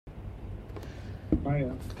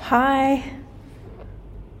Hiya. Hi, How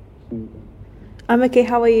you doing? I'm okay.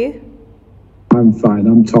 How are you? I'm fine.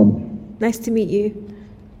 I'm Tom. Nice to meet you.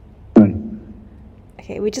 Hi.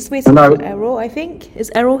 Okay, we're just waiting Hello. for Errol, I think.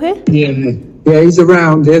 Is Errol here? Yeah, he's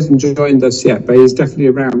around. He hasn't joined us yet, but he's definitely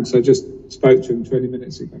around. So I just spoke to him 20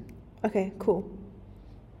 minutes ago. Okay, cool.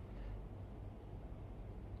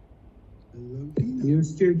 Are you a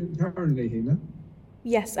student currently, Hina?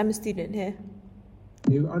 Yes, I'm a student here.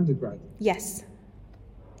 Are you undergrad? Yes,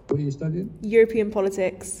 What are you studying? European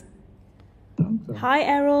politics. Okay. Hi,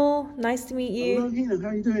 Errol. Nice to meet Hello, you. Hina.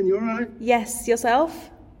 How you doing? You all right? Yes, yourself?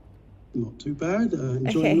 Not too bad.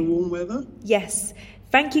 Enjoying Okay. the warm weather? Yes.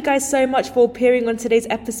 Thank you guys so much for appearing on today's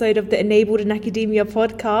episode of the Enabled in Academia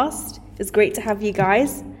podcast. It's great to have you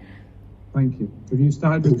guys. Thank you. Have you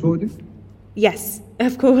started recording? Yes,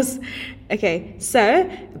 of course. Okay, so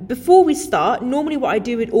before we start, normally what I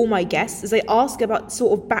do with all my guests is I ask about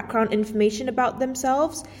sort of background information about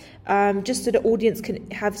themselves, just so the audience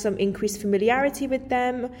can have some increased familiarity with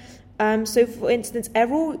them. So for instance,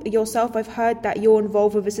 Errol, yourself, I've heard that you're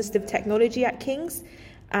involved with assistive technology at King's,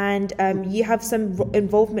 and you have some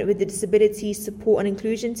involvement with the disability support and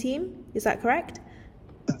inclusion team. Is that correct?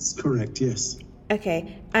 That's correct, yes.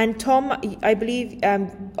 Okay, and Tom, I believe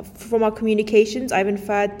from our communications, I've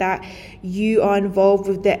inferred that you are involved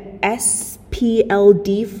with the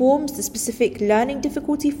SPLD forms, the specific learning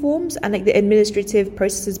difficulty forms, and like the administrative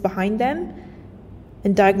processes behind them,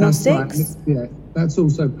 and diagnostics. That's right. Yeah, that's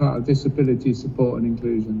also part of disability support and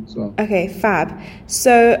inclusion as well. Okay, fab.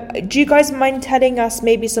 So, do you guys mind telling us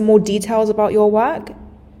maybe some more details about your work?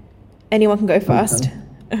 Anyone can go first.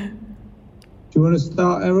 Okay. Do you want to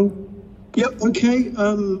start, Errol? Yep, okay.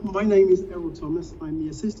 My name is Errol Thomas. I'm the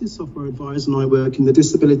Assistive Software Advisor and I work in the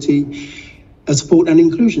Disability Support and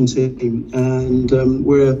Inclusion team. And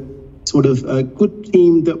we're sort of a good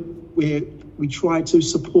team that we try to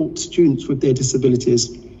support students with their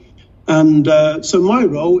disabilities. And so my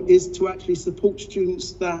role is to actually support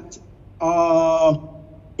students that are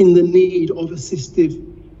in the need of assistive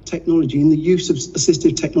technology, in the use of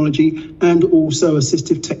assistive technology, and also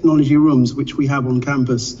assistive technology rooms, which we have on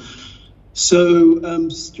campus. So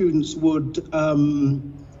students would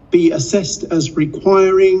be assessed as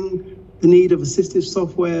requiring the need of assistive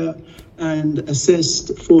software and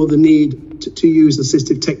assessed for the need to use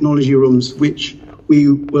assistive technology rooms, which we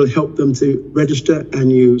will help them to register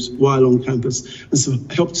and use while on campus and so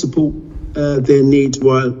help support their needs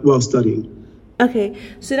while studying. Okay,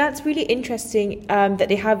 so that's really interesting that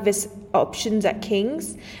they have this options at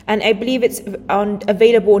King's, and I believe it's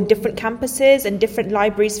available on different campuses and different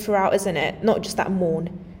libraries throughout, isn't it? Not just at Morn.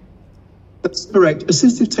 That's correct.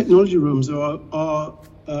 Assistive technology rooms are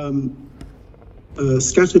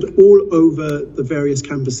scattered all over the various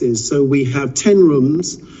campuses. So we have 10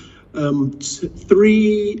 rooms,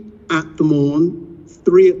 3 at the Morn,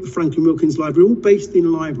 3 at the Franklin Wilkins Library, all based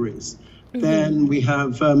in libraries. Mm-hmm. Then we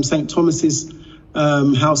have St. Thomas's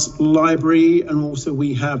House Library, and also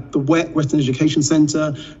we have the Western Education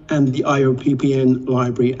Centre and the IOPPN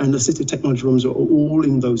Library, and assistive technology rooms are all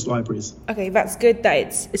in those libraries. Okay, that's good that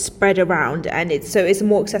it's spread around, and it's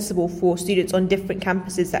more accessible for students on different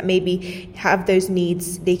campuses that maybe have those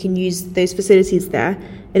needs. They can use those facilities there,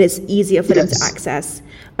 and it's easier for them to access.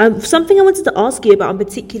 Something I wanted to ask you about in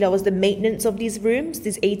particular was the maintenance of these rooms,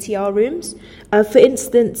 these ATR rooms. For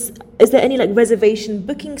instance, is there any like reservation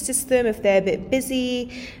booking system if they're a bit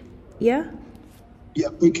busy? Yeah? Yeah,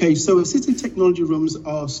 okay. So assistive technology rooms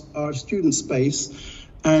are student space,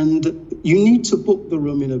 and you need to book the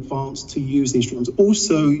room in advance to use these rooms.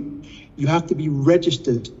 Also, you have to be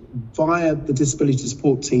registered via the disability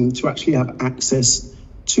support team to actually have access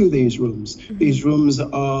to these rooms. Mm-hmm. These rooms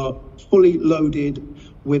are fully loaded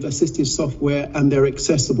with assistive software and they're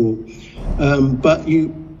accessible, but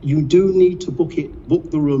you do need to book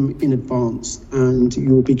the room in advance, and you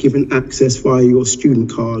will be given access via your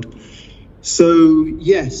student card. So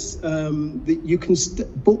yes, you can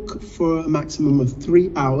book for a maximum of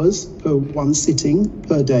 3 hours per one sitting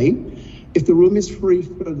per day. If the room is free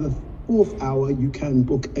for the 4th hour, you can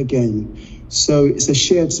book again. So it's a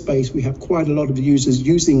shared space. We have quite a lot of users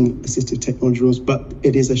using assistive technology rooms, but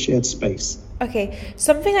it is a shared space. Okay,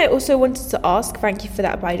 something I also wanted to ask, thank you for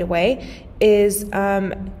that by the way, is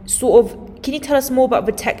can you tell us more about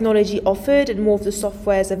the technology offered and more of the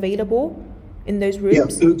softwares available in those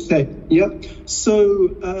rooms? Yeah, okay, yeah.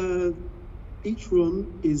 So each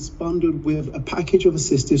room is bundled with a package of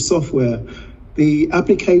assistive software. The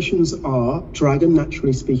applications are Dragon,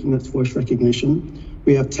 naturally speaking, that's voice recognition.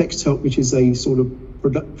 We have Text Help, which is a sort of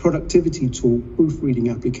productivity tool, proofreading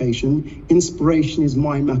application. Inspiration is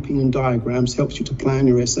mind mapping and diagrams, helps you to plan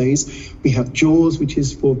your essays. We have JAWS, which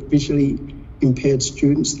is for visually impaired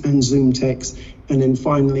students, and Zoom Text. And then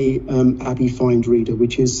finally, Abby Find Reader,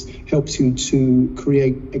 which helps you to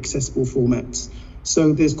create accessible formats.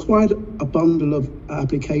 So there's quite a bundle of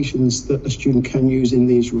applications that a student can use in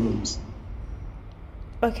these rooms.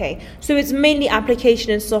 Okay, so it's mainly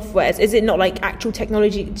application and software. Is it not like actual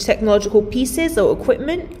technological pieces or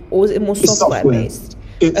equipment, or is it more software based?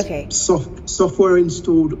 It's okay. Software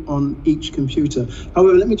installed on each computer.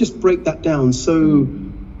 However, let me just break that down. So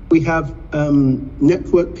we have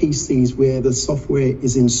network PCs where the software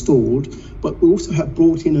is installed, but we also have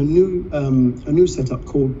brought in a new setup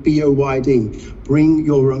called BOYD, Bring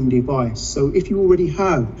Your Own Device. So if you already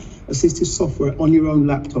have assistive software on your own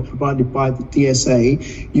laptop provided by the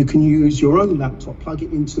DSA, you can use your own laptop, plug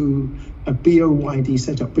it into a BOYD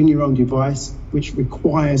setup, Bring Your Own Device, which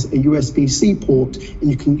requires a USB-C port, and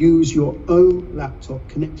you can use your own laptop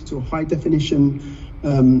connected to a high-definition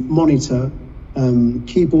monitor,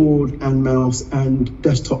 keyboard and mouse and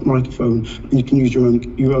desktop microphone, and you can use your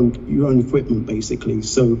own equipment basically.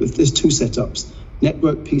 So there's two setups: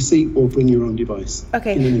 network PC or Bring Your Own Device.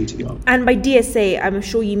 Okay. In an ATR. And by DSA, I'm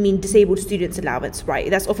sure you mean Disabled Students Allowance, right?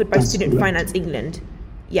 That's offered by Student correct. Finance England.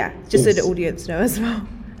 Yeah, just so the audience know as well.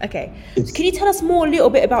 Okay. Yes. So can you tell us more a little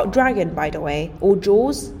bit about Dragon, by the way, or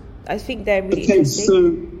JAWS? I think they're really interesting.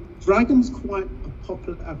 So Dragon's quite a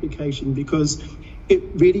popular application because it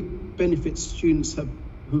really benefits students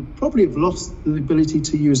who probably have lost the ability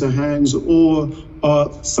to use their hands or are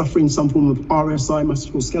suffering some form of RSI,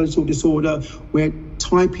 musculoskeletal disorder, where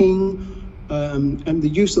typing and the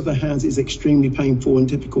use of the hands is extremely painful and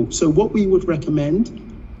difficult. So what we would recommend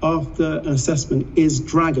after an assessment is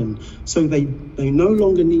Dragon. So they no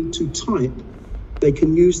longer need to type, they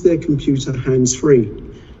can use their computer hands-free.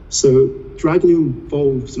 So Dragon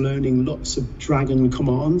involves learning lots of Dragon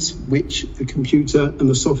commands, which the computer and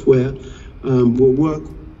the software will work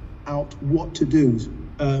out what to do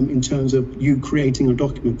in terms of you creating a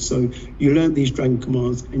document. So you learn these Dragon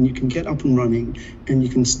commands and you can get up and running and you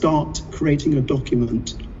can start creating a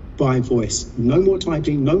document by voice. No more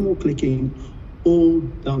typing, no more clicking, all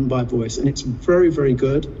done by voice. And it's very, very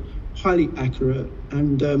good, highly accurate,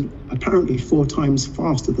 and apparently 4 times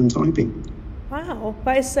faster than typing. Wow,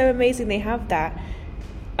 that is so amazing they have that.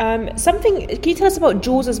 Can you tell us about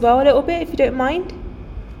JAWS as well a little bit, if you don't mind?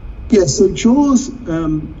 Yeah, so JAWS,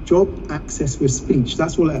 Job Access with Speech,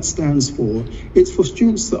 that's what that stands for. It's for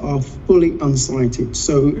students that are fully unsighted.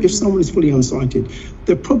 So if someone is fully unsighted,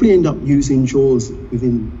 they'll probably end up using JAWS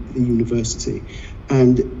within the university.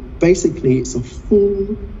 And basically, it's a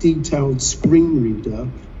full detailed screen reader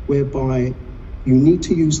whereby you need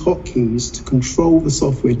to use hotkeys to control the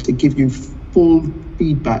software to give you full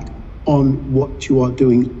feedback on what you are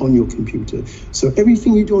doing on your computer. So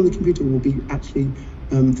everything you do on the computer will be actually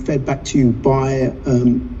fed back to you by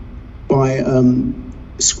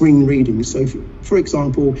screen reading. So for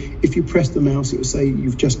example, if you press the mouse, it will say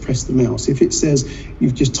you've just pressed the mouse. If it says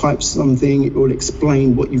you've just typed something, it will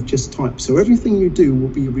explain what you've just typed. So everything you do will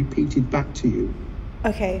be repeated back to you.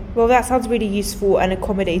 Okay, well that sounds really useful and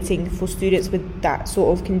accommodating for students with that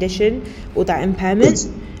sort of condition or that impairment. Yes.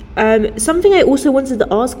 Something I also wanted to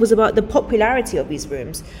ask was about the popularity of these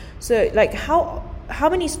rooms. So like how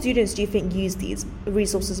many students do you think use these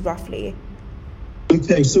resources roughly?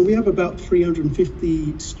 Okay, so we have about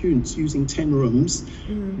 350 students using 10 rooms,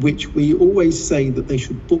 which we always say that they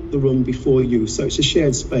should book the room before use. So it's a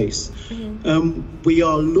shared space. We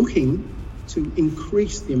are looking to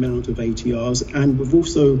increase the amount of ATRs, and we've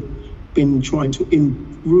also been trying to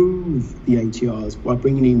improve the ATRs by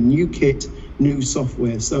bringing in new kit, new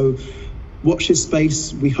software. So watch this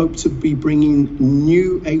space. We hope to be bringing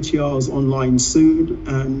new ATRs online soon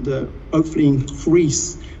and hopefully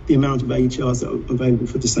increase the amount of ATRs that are available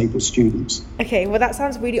for disabled students. Okay, well that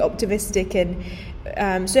sounds really optimistic.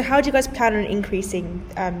 And so how do you guys plan on increasing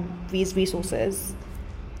these resources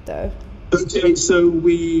though? Okay, so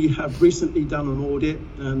we have recently done an audit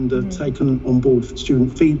and taken on board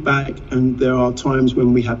student feedback, and there are times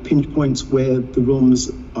when we have pinch points where the rooms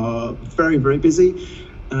are very, very busy,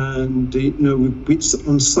 and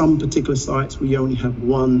on some particular sites we only have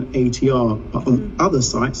 1 ATR, but on other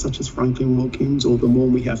sites such as Franklin Wilkins or the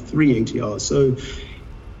Morn we have 3 ATRs. So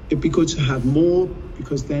it'd be good to have more,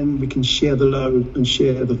 because then we can share the load and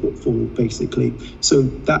share the footfall basically. So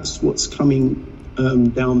that's what's coming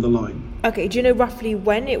down the line. Okay, do you know roughly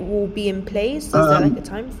when it will be in place? Is there like a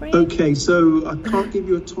time frame? Okay, so I can't give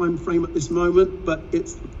you a time frame at this moment, but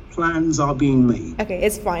it's plans are being made. Okay,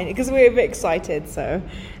 it's fine because we're a bit excited. So,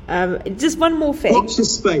 just one more thing. Watch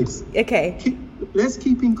this space. Okay. Let's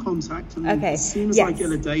keep in contact, and as soon as I get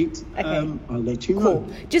a date, I'll let you know. Cool.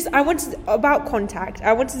 About contact,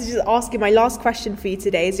 I wanted to just ask you, my last question for you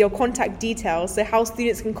today is your contact details, so how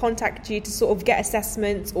students can contact you to sort of get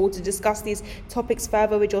assessments or to discuss these topics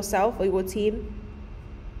further with yourself or your team.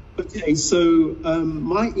 Okay, so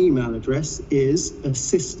my email address is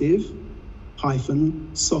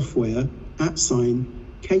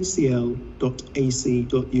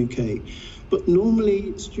assistive-software@kcl.ac.uk. But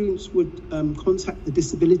normally students would contact the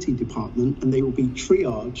disability department and they will be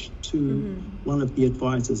triaged to one of the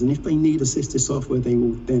advisors. And if they need assistive software, they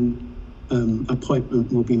will then,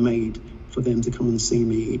 appointment will be made for them to come and see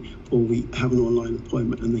me, or we have an online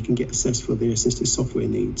appointment and they can get assessed for their assistive software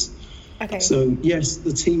needs. Okay. So yes,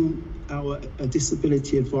 the team, our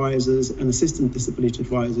disability advisors and assistant disability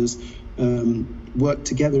advisors work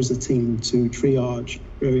together as a team to triage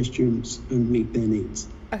various students and meet their needs.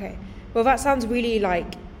 Okay. Well, that sounds really, I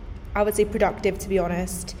would say productive, to be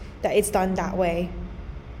honest, that it's done that way.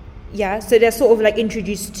 Yeah, so they're sort of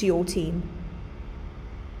introduced to your team.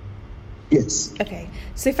 Yes. Okay,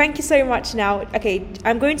 so thank you so much now. Okay,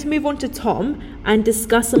 I'm going to move on to Tom and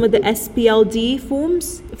discuss some of the SPLD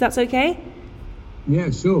forms, if that's okay?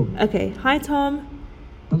 Yeah, sure. Okay, hi Tom.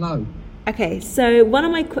 Hello. Okay, so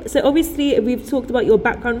so obviously we've talked about your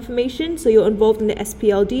background information, so you're involved in the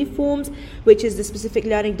SPLD forms, which is the specific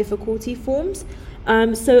learning difficulty forms.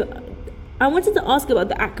 So I wanted to ask about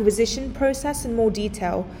the acquisition process in more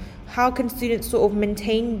detail. How can students sort of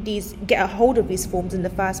get a hold of these forms in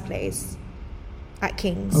the first place at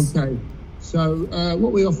King's? Okay, so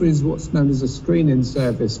what we offer is what's known as a screening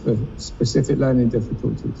service for specific learning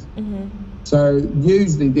difficulties. So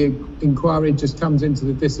usually the inquiry just comes into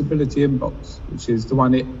the disability inbox, which is the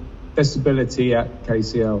one at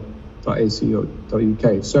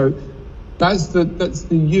disability@kcl.ac.uk. So that's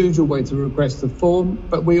the usual way to request the form,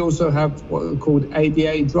 but we also have what are called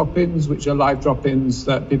ADA drop-ins, which are live drop-ins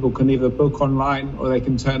that people can either book online or they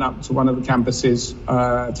can turn up to one of the campuses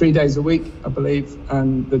 3 days a week, I believe,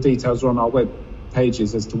 and the details are on our web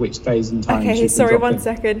pages as to which days and times. Okay, sorry, 1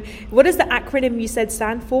 second. What does the acronym you said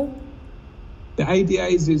stand for? The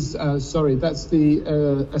ADAs is, that's the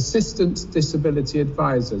Assistant Disability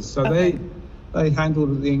Advisors. So they handle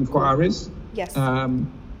the inquiries. Yes.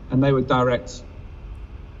 And they would direct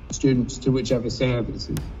students to whichever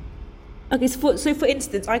services. Okay, so for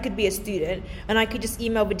instance, I could be a student and I could just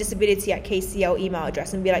email the disability@KCL email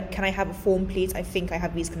address and be like, can I have a form, please? I think I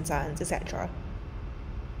have these concerns, etc.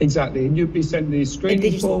 Exactly, and you'd be sent the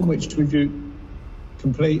screening form, which would you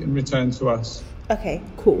complete and return to us. Okay,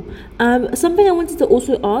 cool. Something I wanted to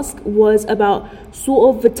also ask was about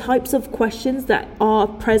sort of the types of questions that are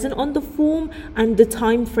present on the form and the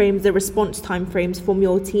timeframes, the response timeframes from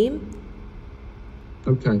your team.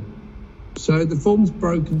 Okay. So the form's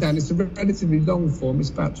broken down. It's a relatively long form. It's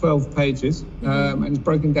about 12 pages, and it's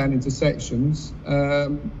broken down into sections.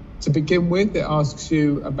 To begin with, it asks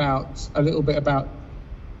you a little bit about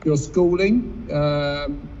your schooling,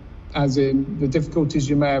 as in the difficulties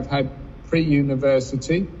you may have had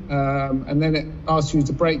pre-university, and then it asks you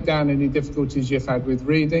to break down any difficulties you've had with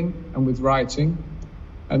reading and with writing,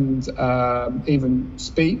 and even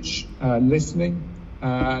speech, listening,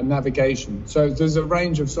 navigation. So there's a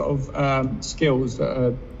range of sort of skills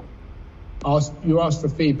that you ask for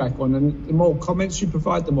feedback on, and the more comments you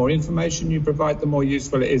provide, the more information you provide, the more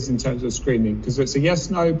useful it is in terms of screening, because it's a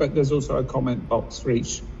yes/no, but there's also a comment box for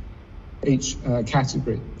each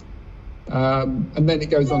category. And then it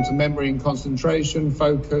goes on to memory and concentration,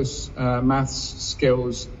 focus, maths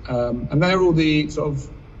skills, and they're all the sort of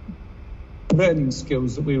learning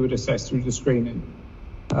skills that we would assess through the screening.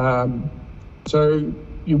 So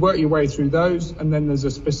you work your way through those, and then there's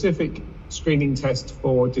a specific screening test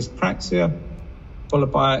for dyspraxia,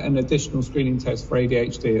 followed by an additional screening test for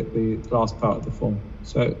ADHD at the last part of the form.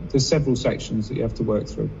 So there's several sections that you have to work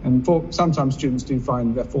through, and sometimes students do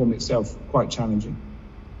find the form itself quite challenging.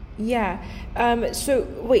 Yeah. So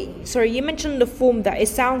wait, sorry, you mentioned the form that it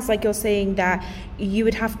sounds like you're saying that you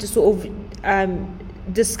would have to sort of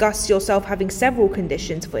discuss yourself having several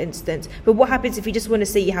conditions, for instance. But what happens if you just want to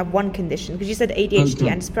say you have one condition? Because you said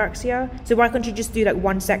ADHD and dyspraxia. So why can't you just do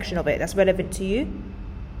one section of it that's relevant to you?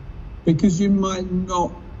 Because you might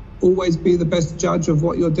not always be the best judge of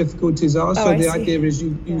what your difficulties are. So the idea is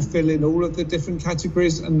you fill in all of the different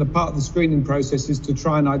categories, and the part of the screening process is to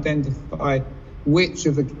try and identify which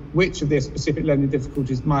of the specific learning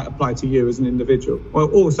difficulties might apply to you as an individual,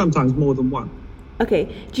 or sometimes more than one. Okay.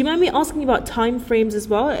 Do you mind me asking about time frames as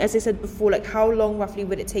well? As I said before, how long roughly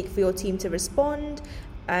would it take for your team to respond?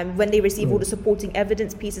 when they receive all the supporting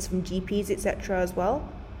evidence pieces from GPs, etc. as well?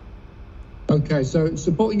 Okay, so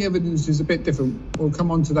supporting evidence is a bit different. We'll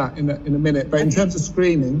come on to that in a minute. But in terms of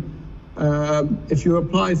screening, if you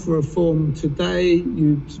apply for a form today,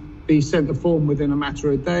 you'd be sent a form within a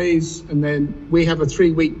matter of days, and then we have a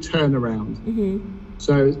 3-week turnaround.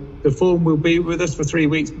 So the form will be with us for 3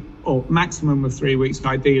 weeks, or maximum of 3 weeks,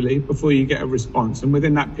 ideally, before you get a response. And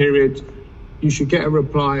within that period, you should get a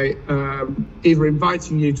reply, either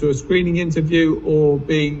inviting you to a screening interview or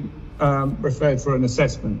being referred for an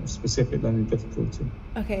assessment of specific learning difficulty.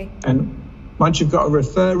 Okay. And once you've got a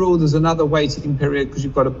referral, there's another waiting period because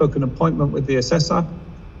you've got to book an appointment with the assessor,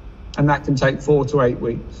 and that can take 4 to 8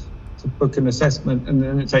 weeks to book an assessment, and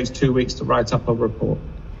then it takes 2 weeks to write up a report.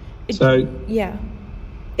 Yeah.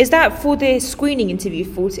 Is that for the screening interview,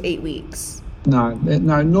 4 to 8 weeks? No.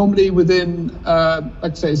 Normally within,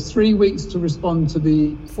 I'd say it's 3 weeks to respond to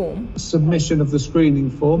the form submission of the screening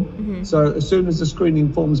form. So as soon as the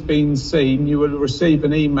screening form's been seen, you will receive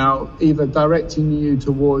an email either directing you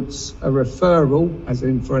towards a referral, as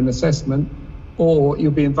in for an assessment, or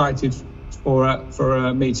you'll be invited for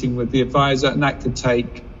a meeting with the advisor, and that could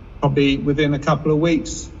take probably within a couple of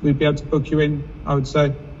weeks. We'd be able to book you in, I would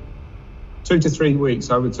say 2 to 3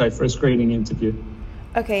 weeks, I would say, for a screening interview.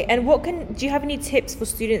 Okay, and do you have any tips for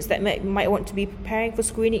students that might want to be preparing for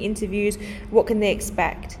screening interviews? What can they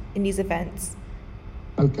expect in these events?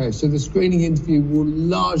 Okay, so the screening interview will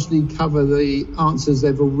largely cover the answers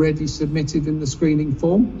they've already submitted in the screening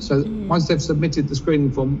form. So once they've submitted the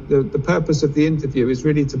screening form, the purpose of the interview is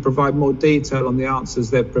really to provide more detail on the answers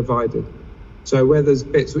they've provided. So where there's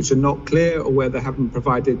bits which are not clear or where they haven't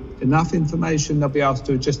provided enough information, they'll be asked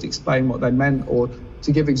to just explain what they meant or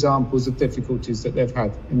to give examples of difficulties that they've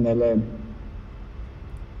had in their learning.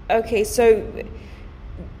 Okay, so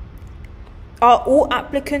are all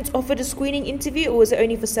applicants offered a screening interview, or is it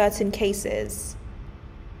only for certain cases?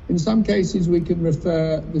 In some cases, we can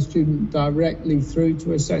refer the student directly through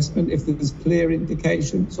to assessment if there's clear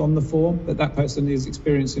indications on the form that that person is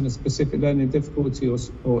experiencing a specific learning difficulty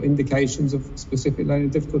or indications of specific learning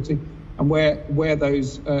difficulty. And where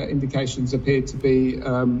those indications appear to be,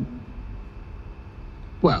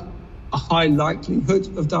 a high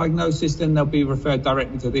likelihood of diagnosis, then they'll be referred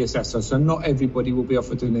directly to the assessor. So not everybody will be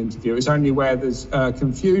offered an interview. It's only where there's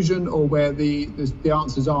confusion or where the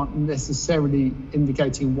answers aren't necessarily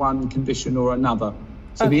indicating one condition or another.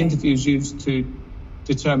 So the interview is used to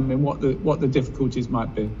determine what the difficulties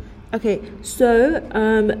might be. Okay, so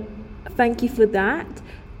thank you for that.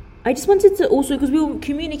 I just wanted to also, because we were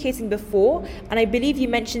communicating before, and I believe you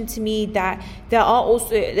mentioned to me that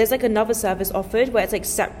there's like another service offered where it's like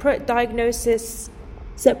separate diagnosis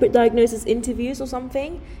interviews or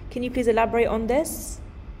something. Can you please elaborate on this?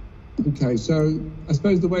 Okay, so I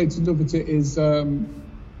suppose the way to look at it is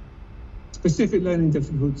specific learning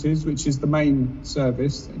difficulties, which is the main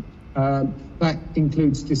service. That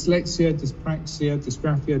includes dyslexia, dyspraxia,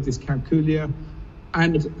 dysgraphia, dyscalculia,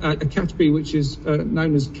 and a category which is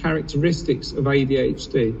known as characteristics of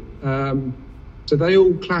ADHD. So they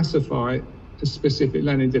all classify as specific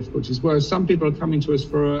learning difficulties, whereas some people are coming to us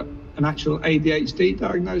for an actual ADHD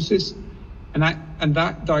diagnosis, and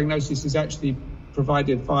that diagnosis is actually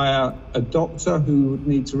provided via a doctor who would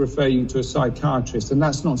need to refer you to a psychiatrist, and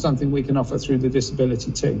that's not something we can offer through the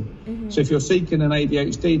disability team. So if you're seeking an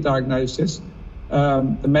ADHD diagnosis,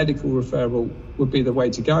 the medical referral would be the way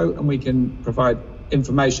to go, and we can provide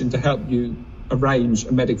information to help you arrange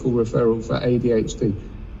a medical referral for ADHD.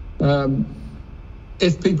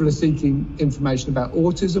 If people are seeking information about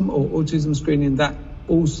autism or autism screening, that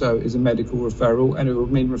also is a medical referral, and it will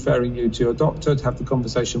mean referring you to your doctor to have the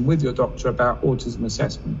conversation with your doctor about autism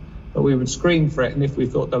assessment. But we would screen for it, and if we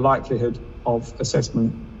thought the likelihood of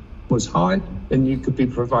assessment was high, then you could be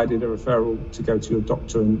provided a referral to go to your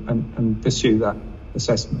doctor and pursue that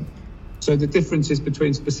assessment. So the difference is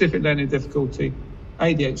between specific learning difficulty,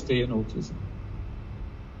 ADHD and autism.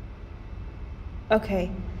 Okay.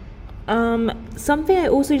 Something I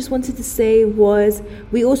also just wanted to say was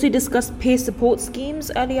we also discussed peer support schemes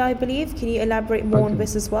earlier, I believe. Can you elaborate more on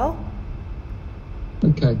this as well?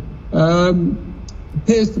 Okay.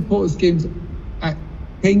 Peer support schemes,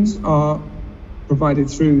 PINGs are provided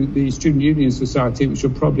through the Student Union Society, which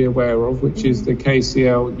you're probably aware of, which is the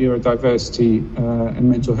KCL Neurodiversity and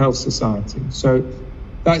Mental Health Society. So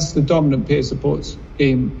that's the dominant peer support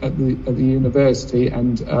scheme at the university,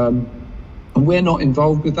 and we're not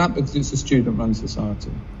involved with that because it's a student-run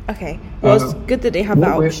society. Okay, well, it's good that they have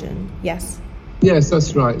that option. Yes. Yes,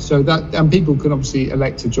 that's right. So and people can obviously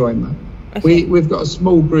elect to join that. Okay. We've got a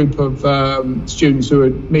small group of students who are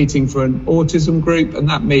meeting for an autism group, and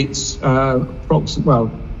that meets we've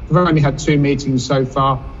only had 2 meetings so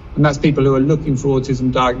far, and that's people who are looking for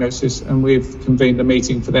autism diagnosis, and we've convened a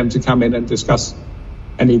meeting for them to come in and discuss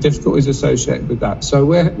any difficulties associated with that. So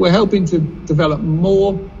we're helping to develop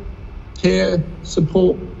more peer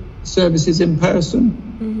support services in person.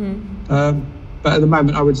 But at the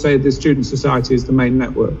moment, I would say the Student Society is the main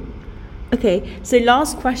network. Okay, so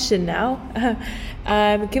last question now.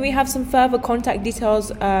 Can we have some further contact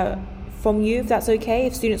details from you, if that's okay,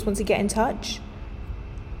 if students want to get in touch?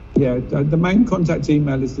 Yeah, the main contact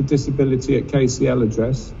email is the disability at KCL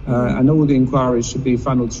address, and all the inquiries should be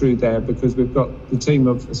funneled through there, because we've got the team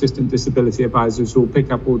of assistant disability advisors who will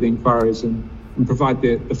pick up all the inquiries and provide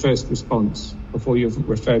the first response before you've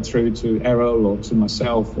referred through to Errol or to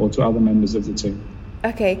myself or to other members of the team.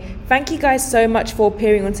 Okay, thank you guys so much for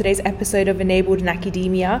appearing on today's episode of Enabled in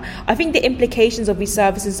Academia. I think the implications of these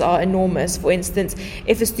services are enormous. For instance,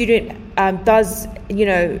 if a student does,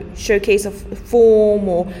 showcase a form,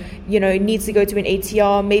 or, needs to go to an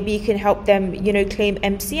ATR, maybe you can help them, claim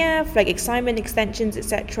MCF, like assignment extensions,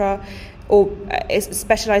 etc., or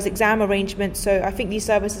specialized exam arrangements. So I think these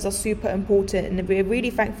services are super important, and we're really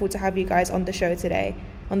thankful to have you guys on the show today,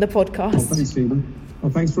 on the podcast. Well, thanks, Stephen.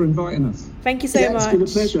 Well, thanks for inviting us. Thank you so much. It's been a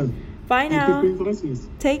pleasure. Bye now. Thank you for inviting us.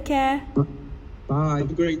 Take care. Bye. Have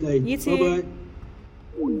a great day. You too.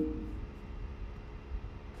 Bye-bye.